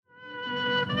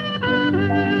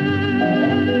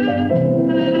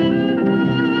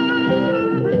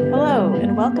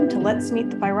Welcome to Let's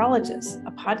Meet the Virologists,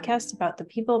 a podcast about the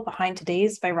people behind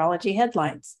today's virology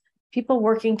headlines, people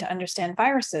working to understand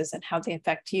viruses and how they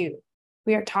affect you.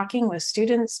 We are talking with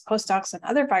students, postdocs, and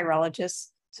other virologists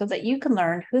so that you can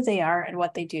learn who they are and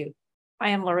what they do. I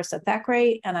am Larissa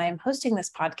Thackeray, and I am hosting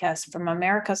this podcast from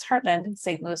America's Heartland in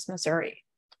St. Louis, Missouri.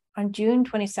 On June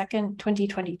 22nd,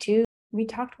 2022, we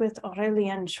talked with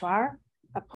Aurélien Chouard,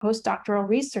 a postdoctoral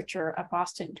researcher at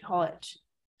Boston College.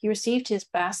 He received his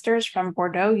master's from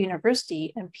Bordeaux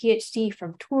University and PhD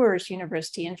from Tours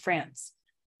University in France.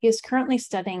 He is currently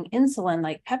studying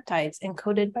insulin-like peptides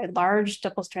encoded by large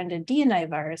double-stranded DNA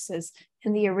viruses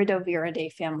in the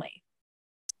Iridoviridae family.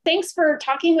 Thanks for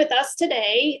talking with us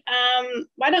today.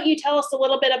 Why don't you tell us a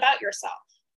little bit about yourself?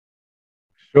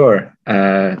 Sure.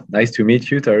 Nice to meet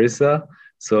you, Teresa.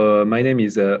 So my name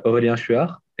is Aurélien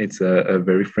Chouard. It's a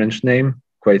very French name,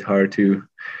 quite hard to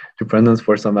pronounce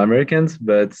for some Americans,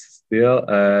 but still.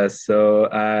 So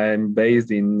I'm based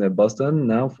in Boston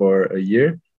now for a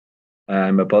year.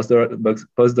 I'm a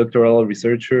postdoctoral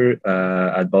researcher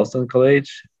at Boston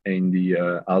College in the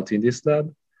Altindis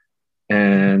lab,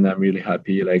 and I'm really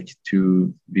happy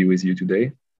to be with you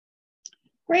today.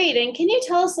 Great, and can you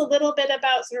tell us a little bit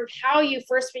about sort of how you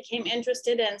first became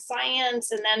interested in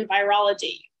science and then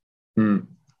virology?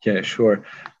 Yeah, sure.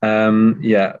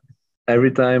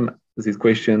 Every time this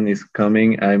question is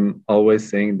coming, I'm always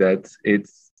saying that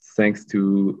it's thanks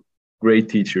to great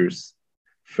teachers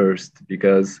first,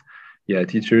 because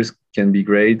teachers can be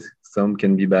great, some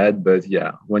can be bad, but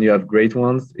when you have great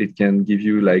ones, it can give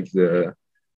you the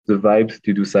vibes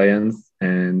to do science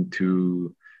and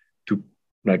to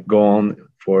go on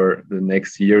for the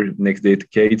next year, next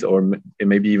decade, or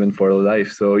maybe even for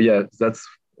life. So that's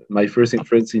my first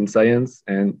interest in science,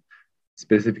 and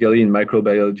specifically in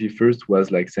microbiology first was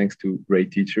thanks to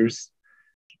great teachers.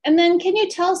 And then can you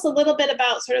tell us a little bit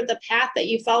about sort of the path that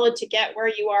you followed to get where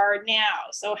you are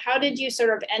now? So how did you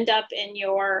sort of end up in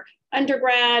your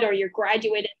undergrad or your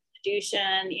graduate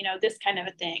institution, this kind of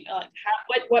a thing?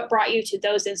 What brought you to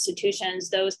those institutions,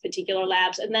 those particular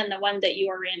labs, and then the one that you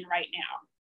are in right now?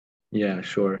 Yeah,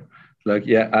 sure.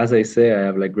 As I say, I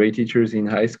have great teachers in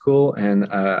high school, and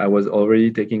I was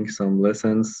already taking some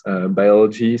lessons,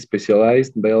 biology,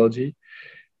 specialized biology,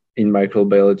 in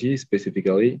microbiology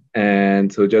specifically.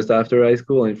 And so just after high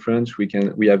school in French, we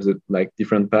have the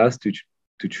different paths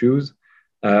to choose.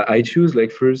 I choose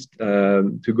first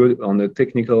to go on a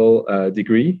technical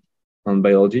degree on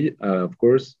biology. Of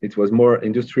course, it was more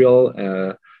industrial,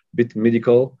 a bit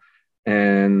medical,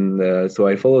 and so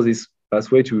I follow this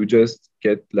pathway to just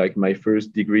get my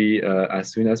first degree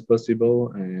as soon as possible,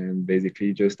 and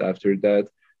basically just after that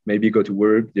maybe go to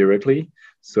work directly.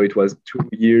 So it was 2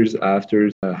 years after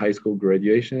high school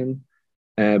graduation,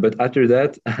 but after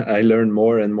that I learned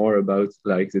more and more about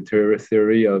the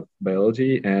theory of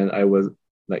biology, and I was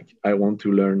I want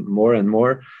to learn more and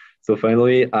more. So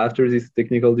finally, after this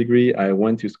technical degree, I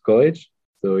went to college.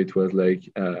 So it was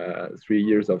 3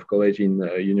 years of college in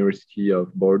the University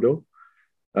of Bordeaux.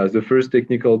 The first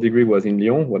technical degree was in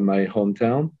Lyon, my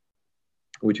hometown,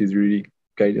 which is really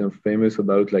kind of famous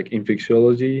about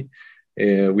infectiology.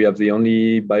 We have the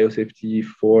only biosafety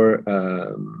for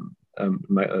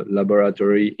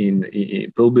laboratory in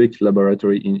public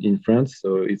laboratory in France.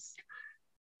 So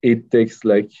it takes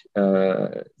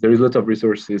there is a lot of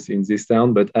resources in this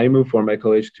town. But I moved for my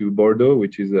college to Bordeaux,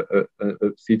 which is a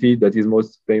city that is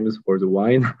most famous for the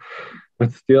wine,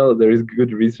 but still there is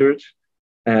good research.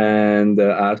 And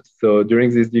so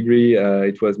during this degree,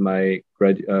 it was my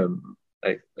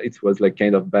it was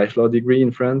kind of bachelor degree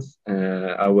in France.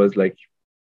 I was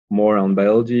more on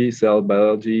biology, cell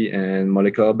biology, and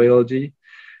molecular biology.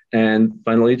 And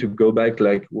finally, to go back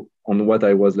on what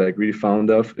I was really fond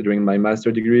of during my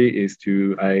master degree is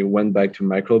I went back to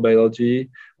microbiology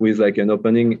with an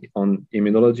opening on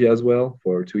immunology as well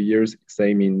for 2 years,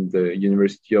 same in the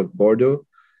University of Bordeaux.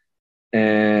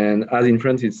 And as in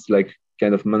France, it's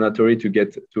kind of mandatory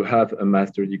to have a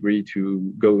master degree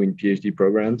to go in PhD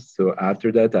programs. So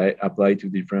after that, I applied to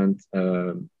different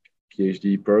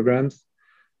PhD programs,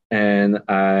 and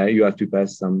you have to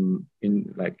pass some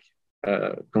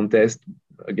contest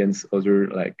against other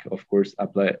of course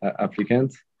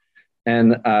applicants. And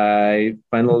I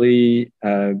finally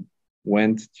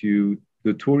went to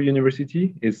the Tours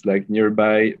University. It's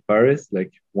nearby Paris,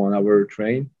 1 hour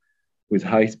train with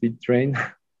high-speed train.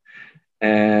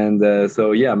 And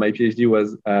my PhD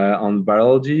was on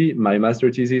virology. My master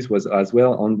thesis was as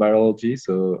well on virology.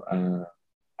 So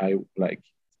I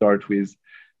start with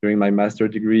doing my master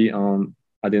degree on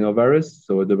adenovirus,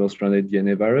 so a double-stranded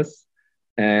DNA virus.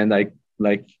 And I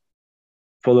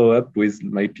follow up with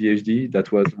my PhD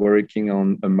that was working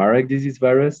on a Marek disease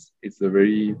virus. It's not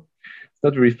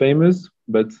very famous,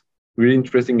 but really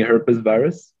interesting herpes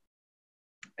virus.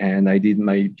 And I did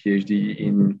my PhD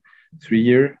in 3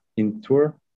 year in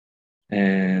Tours.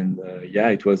 And yeah,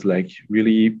 it was like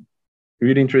really,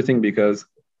 really interesting because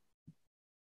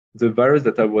the virus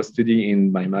that I was studying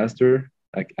in my master,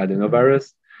 like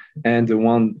adenovirus, and the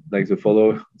one like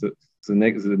the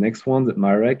next one, the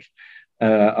Marek,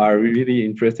 are really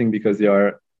interesting because they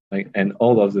are like, and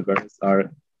all of the viruses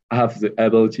have the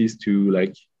abilities to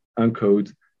like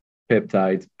encode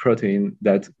peptide protein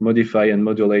that modify and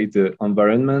modulate the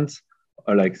environment,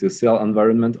 or like the cell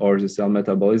environment or the cell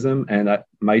metabolism. And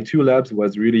my two labs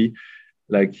was really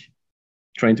like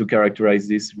trying to characterize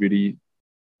this really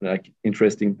like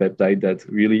interesting peptide that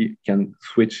really can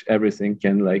switch everything,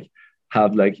 can like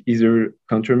have like either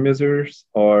countermeasures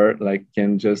or like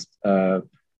can just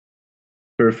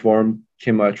perform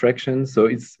chemoattraction. So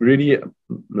it's really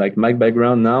like my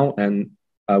background now, and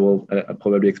I will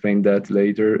probably explain that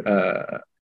later.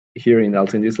 Here in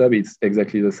Altindis lab, it's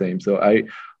exactly the same. So I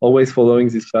always following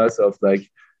this path of like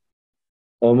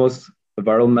almost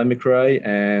viral mimicry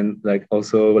and like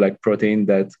also like protein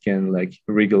that can like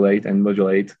regulate and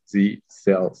modulate the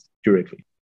cells directly.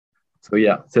 So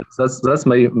yeah, that's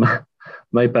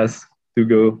my path to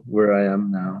go where I am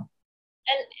now.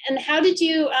 And how did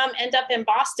you end up in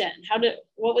Boston?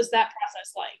 What was that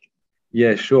process like?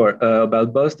 Yeah, sure.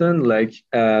 About Boston, like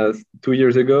 2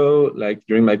 years ago, like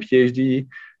during my PhD,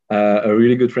 a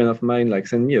really good friend of mine like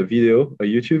sent me a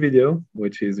YouTube video,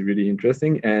 which is really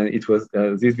interesting. And it was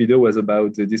this video was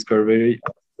about the discovery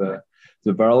of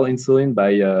the viral insulin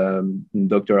by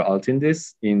Dr.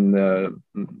 Altindis in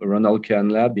Ronald Kahn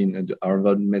lab in the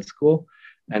Harvard Med School.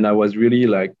 And I was really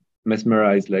like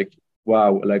mesmerized, like,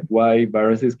 wow, like why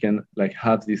viruses can like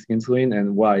have this insulin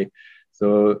and why.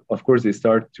 So of course they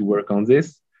start to work on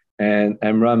this, and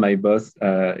Emrah, my boss,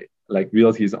 like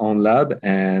built his own lab,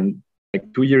 and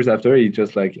like 2 years after, he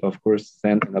just like of course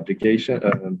sent an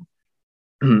application,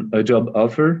 a job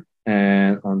offer,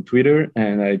 and on Twitter,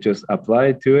 and I just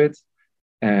applied to it,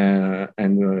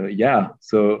 and yeah,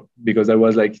 so because I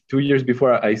was like 2 years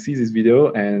before I see this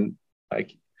video, and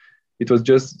like it was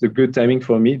just a good timing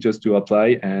for me just to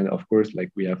apply, and of course like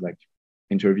we have like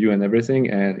interview and everything.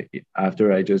 And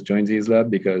after I just joined his lab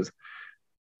because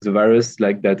the virus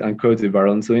like that encodes the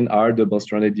viral insulin are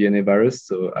double-stranded DNA virus.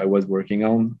 So I was working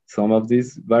on some of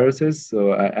these viruses.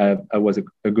 So I was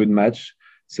a good match.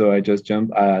 So I just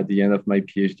jumped at the end of my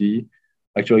PhD.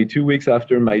 Actually, 2 weeks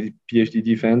after my PhD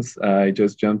defense, I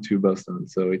just jumped to Boston.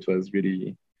 So it was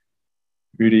really,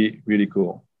 really, really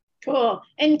cool. Cool.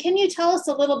 And can you tell us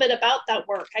a little bit about that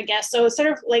work, I guess? So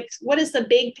sort of like, what is the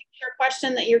big picture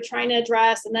question that you're trying to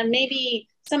address? And then maybe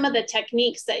some of the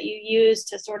techniques that you use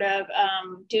to sort of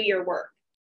do your work.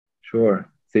 Sure.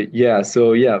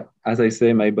 So yeah, as I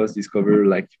say, my boss discovered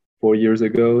like 4 years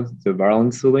ago the viral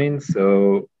insulin.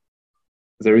 So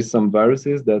there is some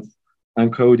viruses that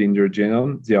encode in their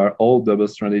genome. They are all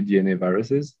double-stranded DNA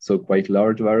viruses, so quite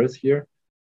large virus here.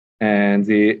 And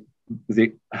they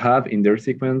have in their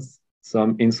sequence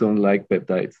some insulin-like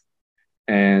peptides.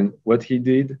 And what he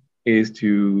did is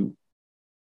to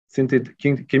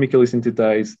chemically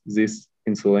synthesize this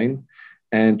insulin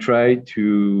and try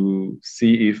to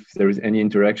see if there is any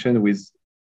interaction with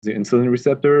the insulin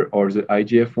receptor or the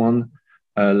IGF-1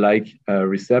 like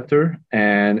receptor.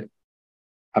 And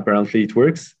apparently it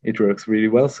works. It works really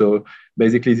well. So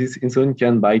basically this insulin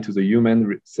can bind to the human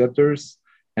receptors,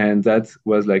 and that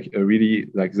was like a really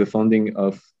like the founding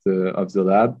of the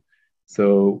lab.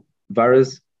 So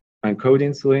virus encode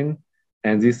insulin,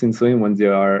 and this insulin, when they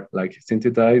are like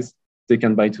synthesized, they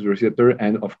can bind to the receptor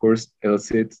and of course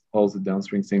elicit all the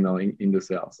downstream signaling in the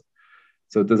cells.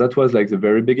 So that was like the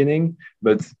very beginning,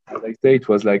 but as I say, it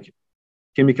was like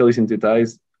chemically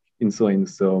synthesized insulin.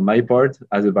 So my part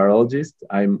as a virologist,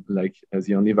 I'm like as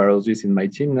the only virologist in my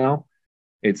team now.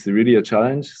 It's really a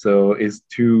challenge. So is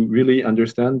to really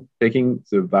understand taking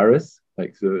the virus,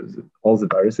 like all the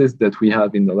viruses that we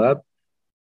have in the lab,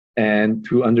 and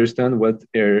to understand what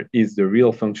is the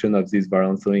real function of this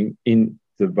viral insulin in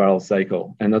the viral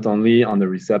cycle, and not only on the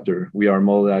receptor. We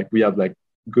have like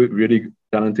good, really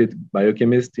talented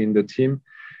biochemists in the team,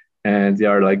 and they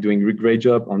are like doing a great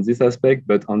job on this aspect.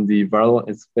 But on the viral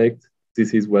aspect,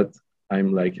 this is what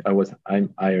I'm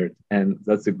hired, and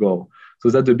that's the goal. So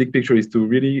that the big picture is to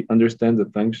really understand the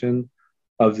function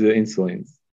of the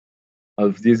insulins,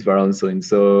 of this viral insulin.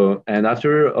 So, and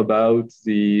after about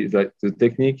the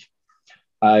technique,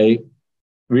 I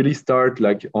really start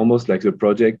like almost like the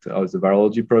project or the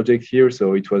virology project here.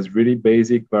 So it was really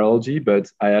basic virology, but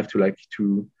I have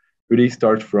to really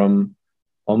start from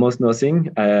almost nothing.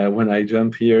 When I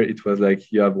jump here, it was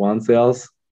like you have one cell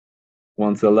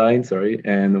line, sorry,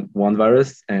 and one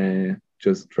virus, and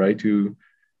just try to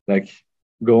like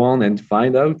go on and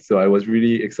find out. So I was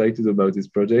really excited about this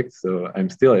project. So I'm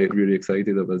still really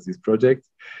excited about this project.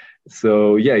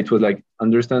 So yeah, it was like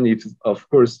understand if, of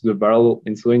course, the viral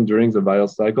insulin during the viral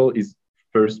cycle is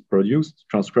first produced,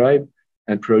 transcribed,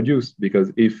 and produced.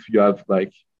 Because if you have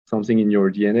like something in your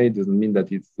DNA, it doesn't mean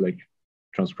that it's like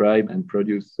transcribed and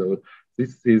produced. So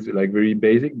this is like very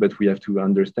basic, but we have to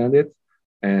understand it.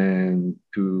 And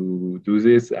to do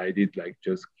this, I did like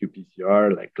just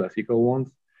qPCR, like classical ones,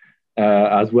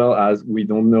 as well as we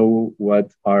don't know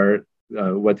what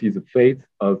is the fate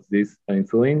of this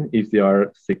insulin if they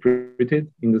are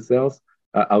secreted in the cells,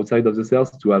 outside of the cells,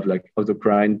 to have like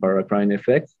autocrine, paracrine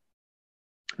effects.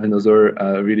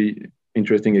 Another really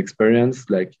interesting experience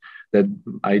like that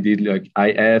I did like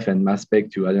IF and mass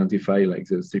spec to identify like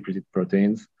the secreted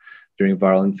proteins during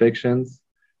viral infections.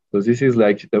 So this is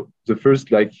like the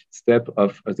first like step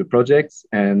of the projects,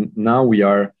 and now we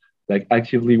are like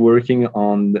actively working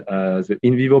on the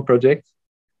in vivo project.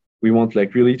 We want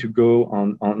like really to go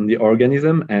on the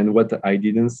organism. And what I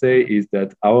didn't say is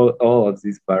that all of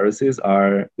these viruses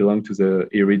belong to the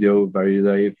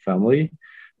Iridoviridae family,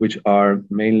 which are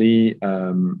mainly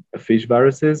fish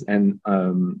viruses and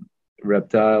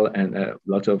reptile and a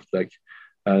lot of like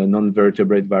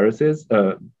non-vertebrate viruses,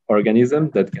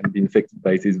 organisms that can be infected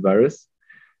by this virus.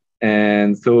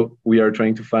 And so we are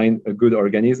trying to find a good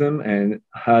organism, and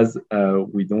as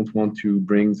we don't want to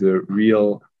bring the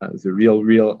real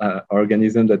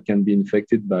organism that can be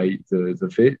infected by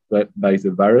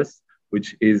the virus,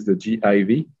 which is the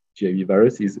GIV. GIV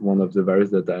virus is one of the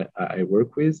viruses that I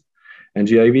work with, and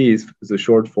GIV is the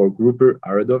short for grouper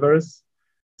arrhenovirus.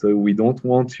 So we don't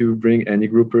want to bring any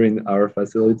grouper in our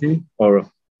facility, or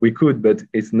we could, but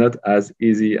it's not as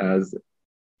easy as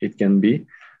it can be,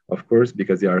 of course,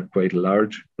 because they are quite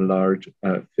large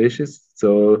fishes.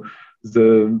 So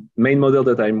the main model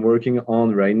that I'm working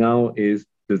on right now is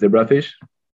the zebrafish.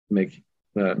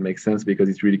 Makes sense because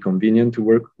it's really convenient to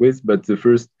work with. But the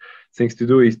first things to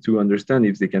do is to understand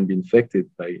if they can be infected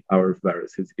by our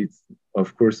virus. It's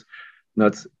of course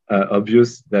not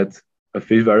obvious that a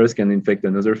fish virus can infect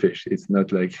another fish. It's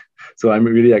not like, so I'm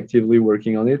really actively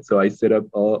working on it. So I set up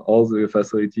all the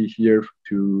facility here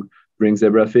to bring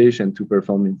zebrafish and to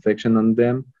perform infection on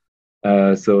them.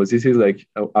 So this is like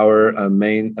our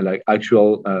main like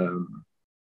actual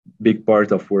big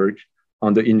part of work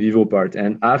on the in vivo part.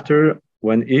 And after,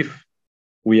 if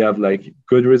we have like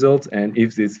good results and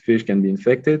if this fish can be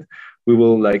infected, we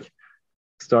will like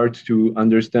start to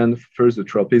understand first the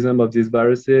tropism of these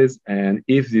viruses, and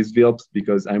if these VILPs,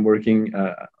 because I'm working,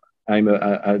 I'm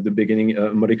at the beginning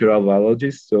a molecular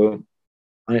biologist, so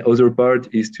my other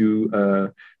part is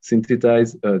to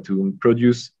synthesize, to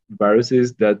produce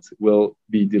viruses that will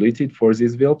be deleted for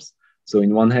these VILPs. So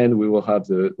in one hand, we will have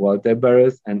the wild type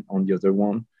virus, and on the other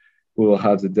one, we will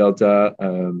have the Delta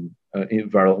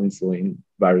viral insulin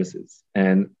viruses.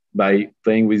 And by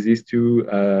playing with these two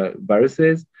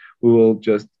viruses, we will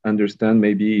just understand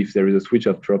maybe if there is a switch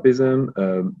of tropism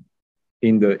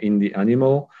in the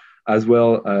animal. As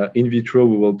well, in vitro,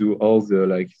 we will do all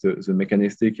the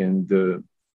mechanistic and the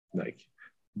like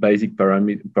basic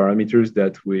parameters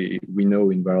that we know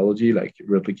in virology, like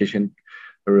replication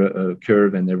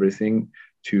curve and everything,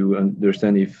 to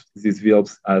understand if these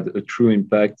VILPs have a true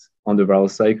impact on the viral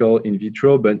cycle in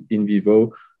vitro, but in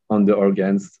vivo on the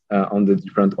organs, on the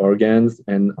different organs,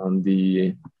 and on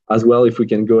the, as well, if we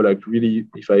can go like really,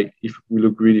 if we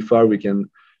look really far, we can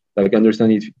like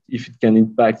understand if it can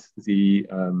impact the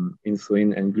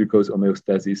insulin and glucose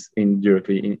homeostasis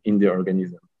indirectly in the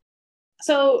organism.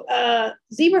 So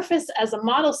zebrafish as a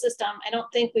model system, I don't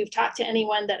think we've talked to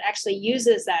anyone that actually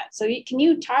uses that. So can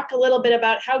you talk a little bit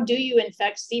about how do you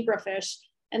infect zebrafish?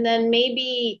 And then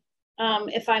maybe,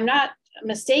 if I'm not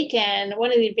mistaken,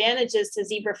 one of the advantages to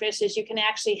zebrafish is you can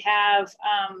actually have,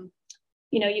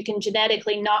 you can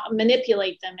genetically not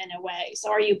manipulate them in a way. So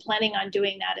are you planning on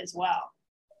doing that as well?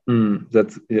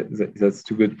 That's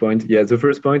a good point. Yeah, the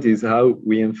first point is how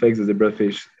we infect the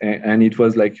zebrafish. And it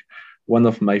was like one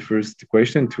of my first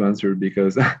questions to answer,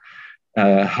 because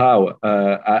how?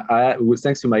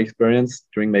 Thanks to my experience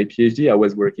during my PhD, I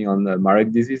was working on the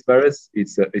Marek disease virus.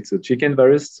 It's a chicken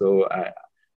virus. So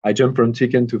I jumped from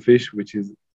chicken to fish, which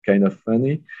is kind of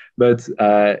funny. But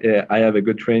I have a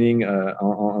good training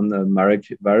on the Marek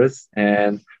virus.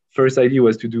 And first idea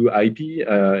was to do IP,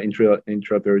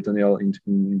 intraperitoneal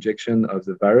injection of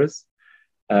the virus.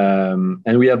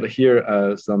 And we have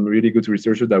here some really good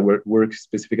researchers that work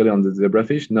specifically on the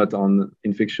zebrafish, not on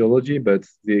infectiology, but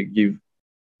they give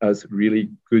us really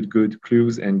good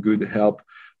clues and good help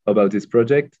about this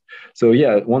project. So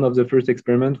yeah, one of the first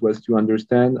experiments was to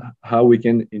understand how we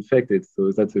can infect it.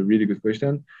 So that's a really good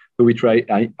question. So we try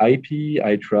IP,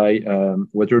 I try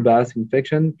water bath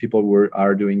infection. People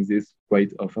are doing this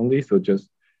quite oftenly. So just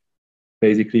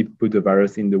basically put the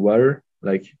virus in the water,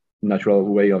 like natural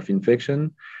way of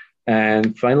infection.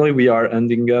 And finally, we are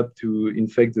ending up to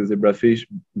infect the zebrafish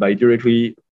by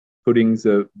directly putting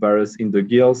the virus in the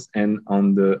gills and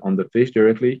on the fish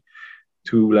directly,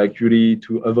 to like really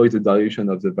to avoid the dilution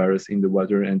of the virus in the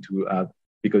water, and to have,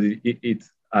 because it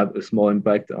have a small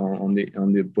impact on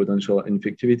the potential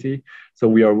infectivity. So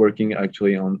we are working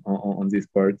actually on this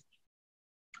part.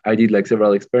 I did like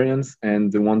several experiments,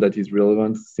 and the one that is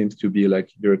relevant seems to be like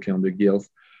directly on the gills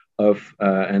of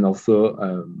and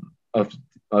also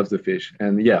of the fish.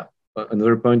 And yeah,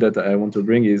 another point that I want to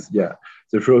bring is, yeah,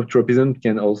 the tropism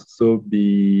can also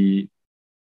be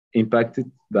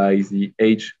impacted by the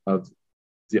age of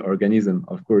the organism.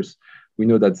 Of course, we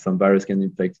know that some virus can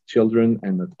infect children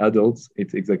and not adults.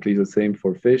 It's exactly the same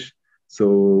for fish.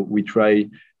 So we try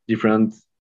different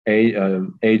age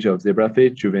of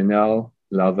zebrafish, juvenile,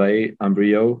 larvae,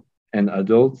 embryo, and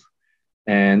adult,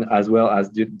 and as well as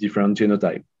different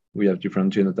genotype. We have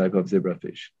different genotype of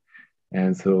zebrafish.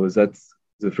 And so that's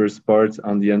the first part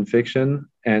on the infection.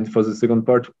 And for the second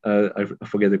part, I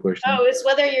forget the question. Oh, it's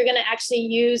whether you're going to actually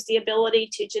use the ability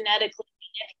to genetically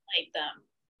manipulate them.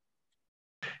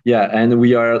 Yeah, and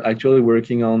we are actually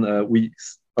working on, we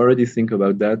already think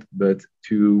about that, but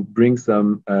to bring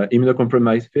some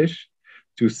immunocompromised fish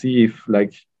to see if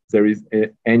like there is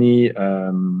any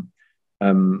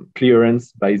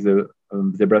clearance by the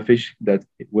zebrafish that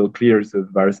will clear the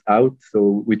virus out.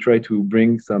 So we try to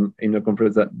bring some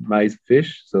immunocompromised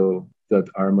fish, so that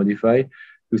are modified,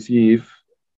 to see if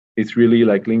it's really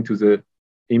like linked to the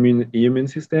immune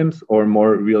systems, or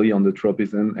more really on the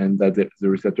tropism, and that the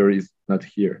receptor is not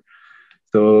here.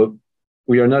 So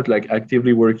we are not like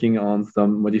actively working on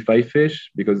some modified fish,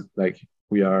 because like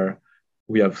we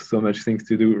have so much things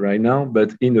to do right now.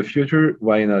 But in the future,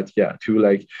 why not? Yeah, to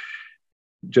like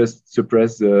just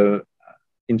suppress the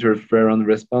interferon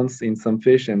response in some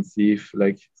fish and see if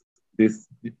like this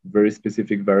very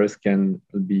specific virus can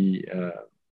be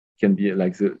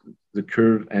like the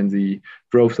curve and the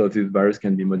growth of this virus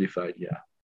can be modified. Yeah.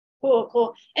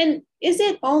 Cool. And is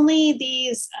it only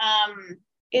these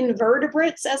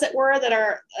invertebrates, as it were, that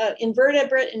are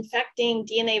invertebrate infecting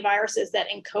DNA viruses that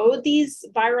encode these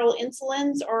viral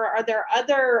insulins, or are there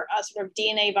other sort of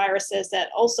DNA viruses that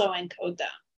also encode them?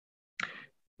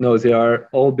 No, they are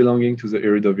all belonging to the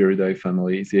Iridoviridae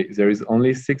family. There is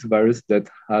only 6 viruses that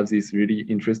have this really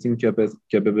interesting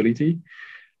capability.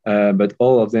 But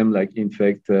all of them like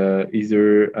infect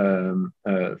either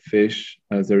fish.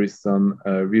 There is some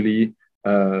really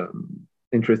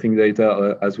interesting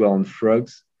data as well on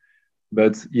frogs.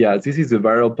 But yeah, this is the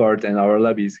viral part, and our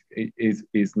lab is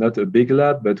not a big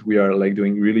lab, but we are like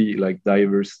doing really like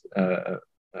diverse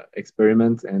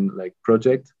experiments and like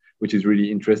project, which is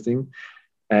really interesting.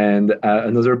 And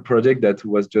another project that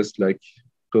was just like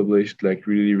published like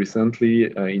really recently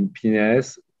in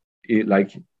PNAS,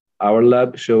 like our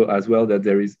lab show as well that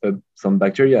there is some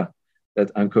bacteria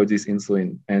that encode this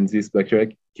insulin, and this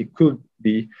bacteria could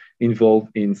be involved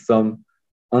in some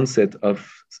onset of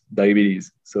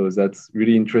diabetes. So that's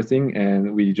really interesting,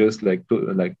 and we just like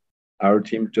our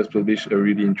team just published a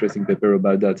really interesting paper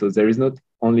about that. So there is not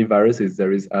only viruses,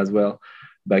 there is as well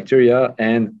bacteria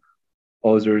and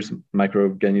other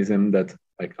microorganisms that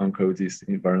like encode this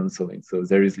environmental insulin. So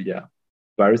there is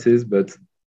viruses, but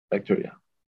bacteria.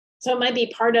 So it might be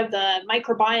part of the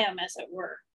microbiome, as it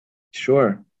were.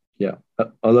 Sure. Yeah.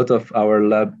 A lot of our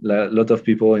lab, a lot of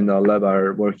people in our lab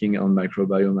are working on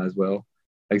microbiome as well.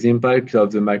 Like the impact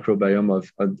of the microbiome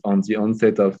on the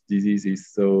onset of disease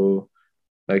is so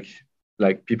like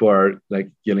people are like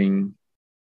getting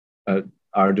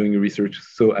are doing research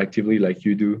so actively like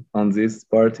you do on this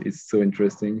part. It's so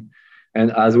interesting.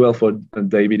 And as well for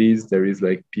diabetes, there is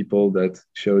like people that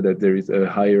show that there is a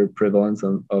higher prevalence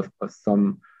of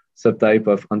some subtype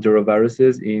of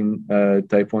enteroviruses in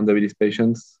type 1 diabetes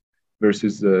patients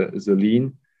versus the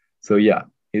lean. So yeah,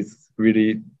 it's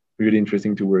really, really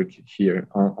interesting to work here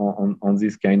on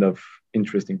this kind of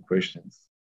interesting questions.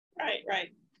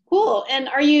 Right. Cool. And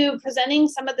are you presenting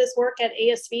some of this work at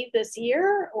ASV this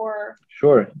year or?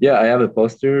 Sure. Yeah, I have a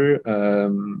poster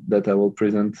that I will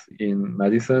present in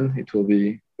Madison. It will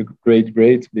be great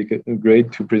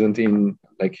to present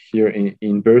here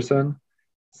in person.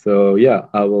 So yeah,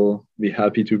 I will be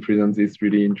happy to present this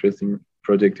really interesting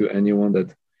project to anyone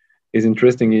that is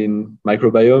interested in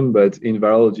microbiome, but in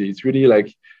virology. It's really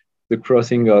like the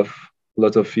crossing of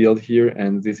lots of field here,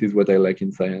 and this is what I like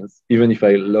in science. Even if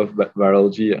I love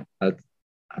virology at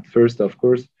first, of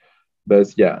course,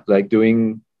 but yeah, like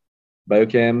doing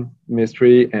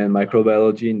biochemistry and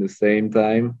microbiology in the same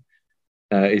time,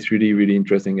 it's really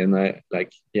interesting, and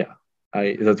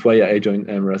that's why I joined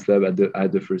MRAS Lab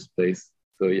at the first place.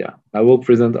 So yeah, I will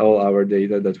present all our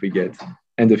data that we get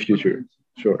and the future.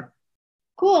 Sure.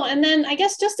 Cool. And then I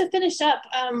guess just to finish up,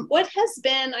 what has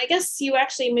been, I guess you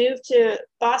actually moved to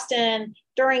Boston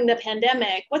during the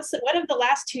pandemic. What have the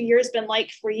last 2 years been like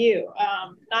for you?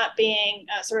 Not being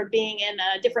sort of being in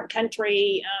a different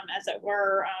country, as it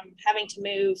were, having to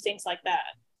move, things like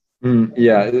that.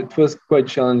 Yeah, it was quite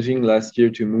challenging last year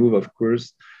to move, of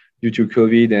course, due to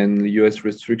COVID, and the US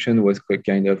restriction was quite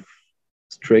kind of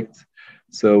strict.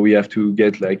 So we have to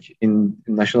get like in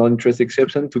national interest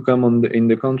exception to come in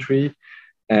the country.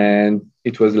 And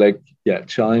it was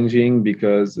challenging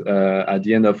because at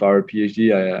the end of our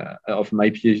PhD, of my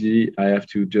PhD, I have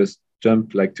to just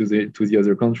jump to the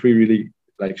other country really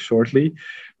shortly.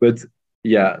 But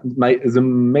yeah, the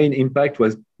main impact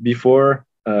was before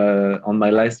on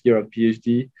my last year of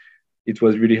PhD. It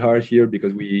was really hard here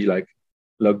because we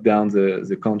locked down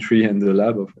the country, and the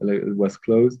lab was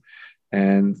closed,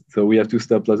 and so we have to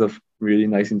stop lots of really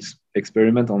nice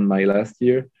experiment on my last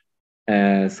year.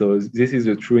 So this is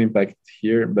a true impact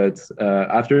here. But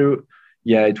after,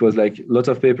 yeah, it was lots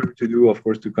of paper to do, of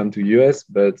course, to come to US.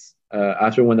 But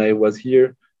after, when I was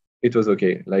here, it was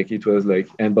okay. It was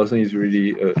and Boston is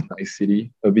really a nice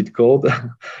city, a bit cold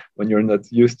when you're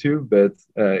not used to, but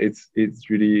it's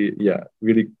really, yeah,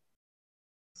 really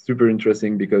super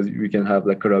interesting because we can have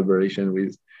collaboration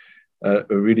with a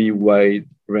really wide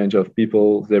range of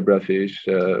people, zebrafish,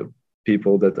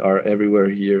 people that are everywhere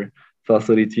here,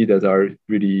 facility that are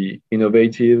really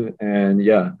innovative, and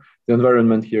yeah, the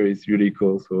environment here is really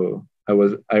cool. So I'm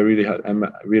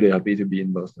really happy to be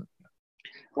in Boston.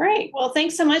 Great. Well,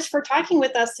 thanks so much for talking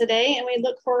with us today, and we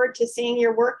look forward to seeing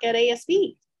your work at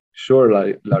ASV.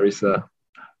 Sure, Larissa.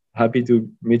 Happy to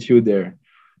meet you there.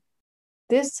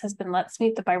 This has been Let's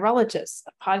Meet the Virologists,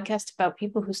 a podcast about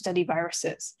people who study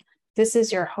viruses. This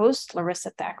is your host, Larissa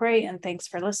Thackeray, and thanks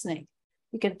for listening.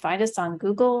 You can find us on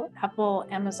Google, Apple,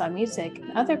 Amazon Music,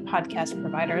 and other podcast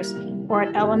providers, or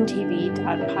at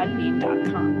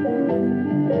lmtv.podbean.com.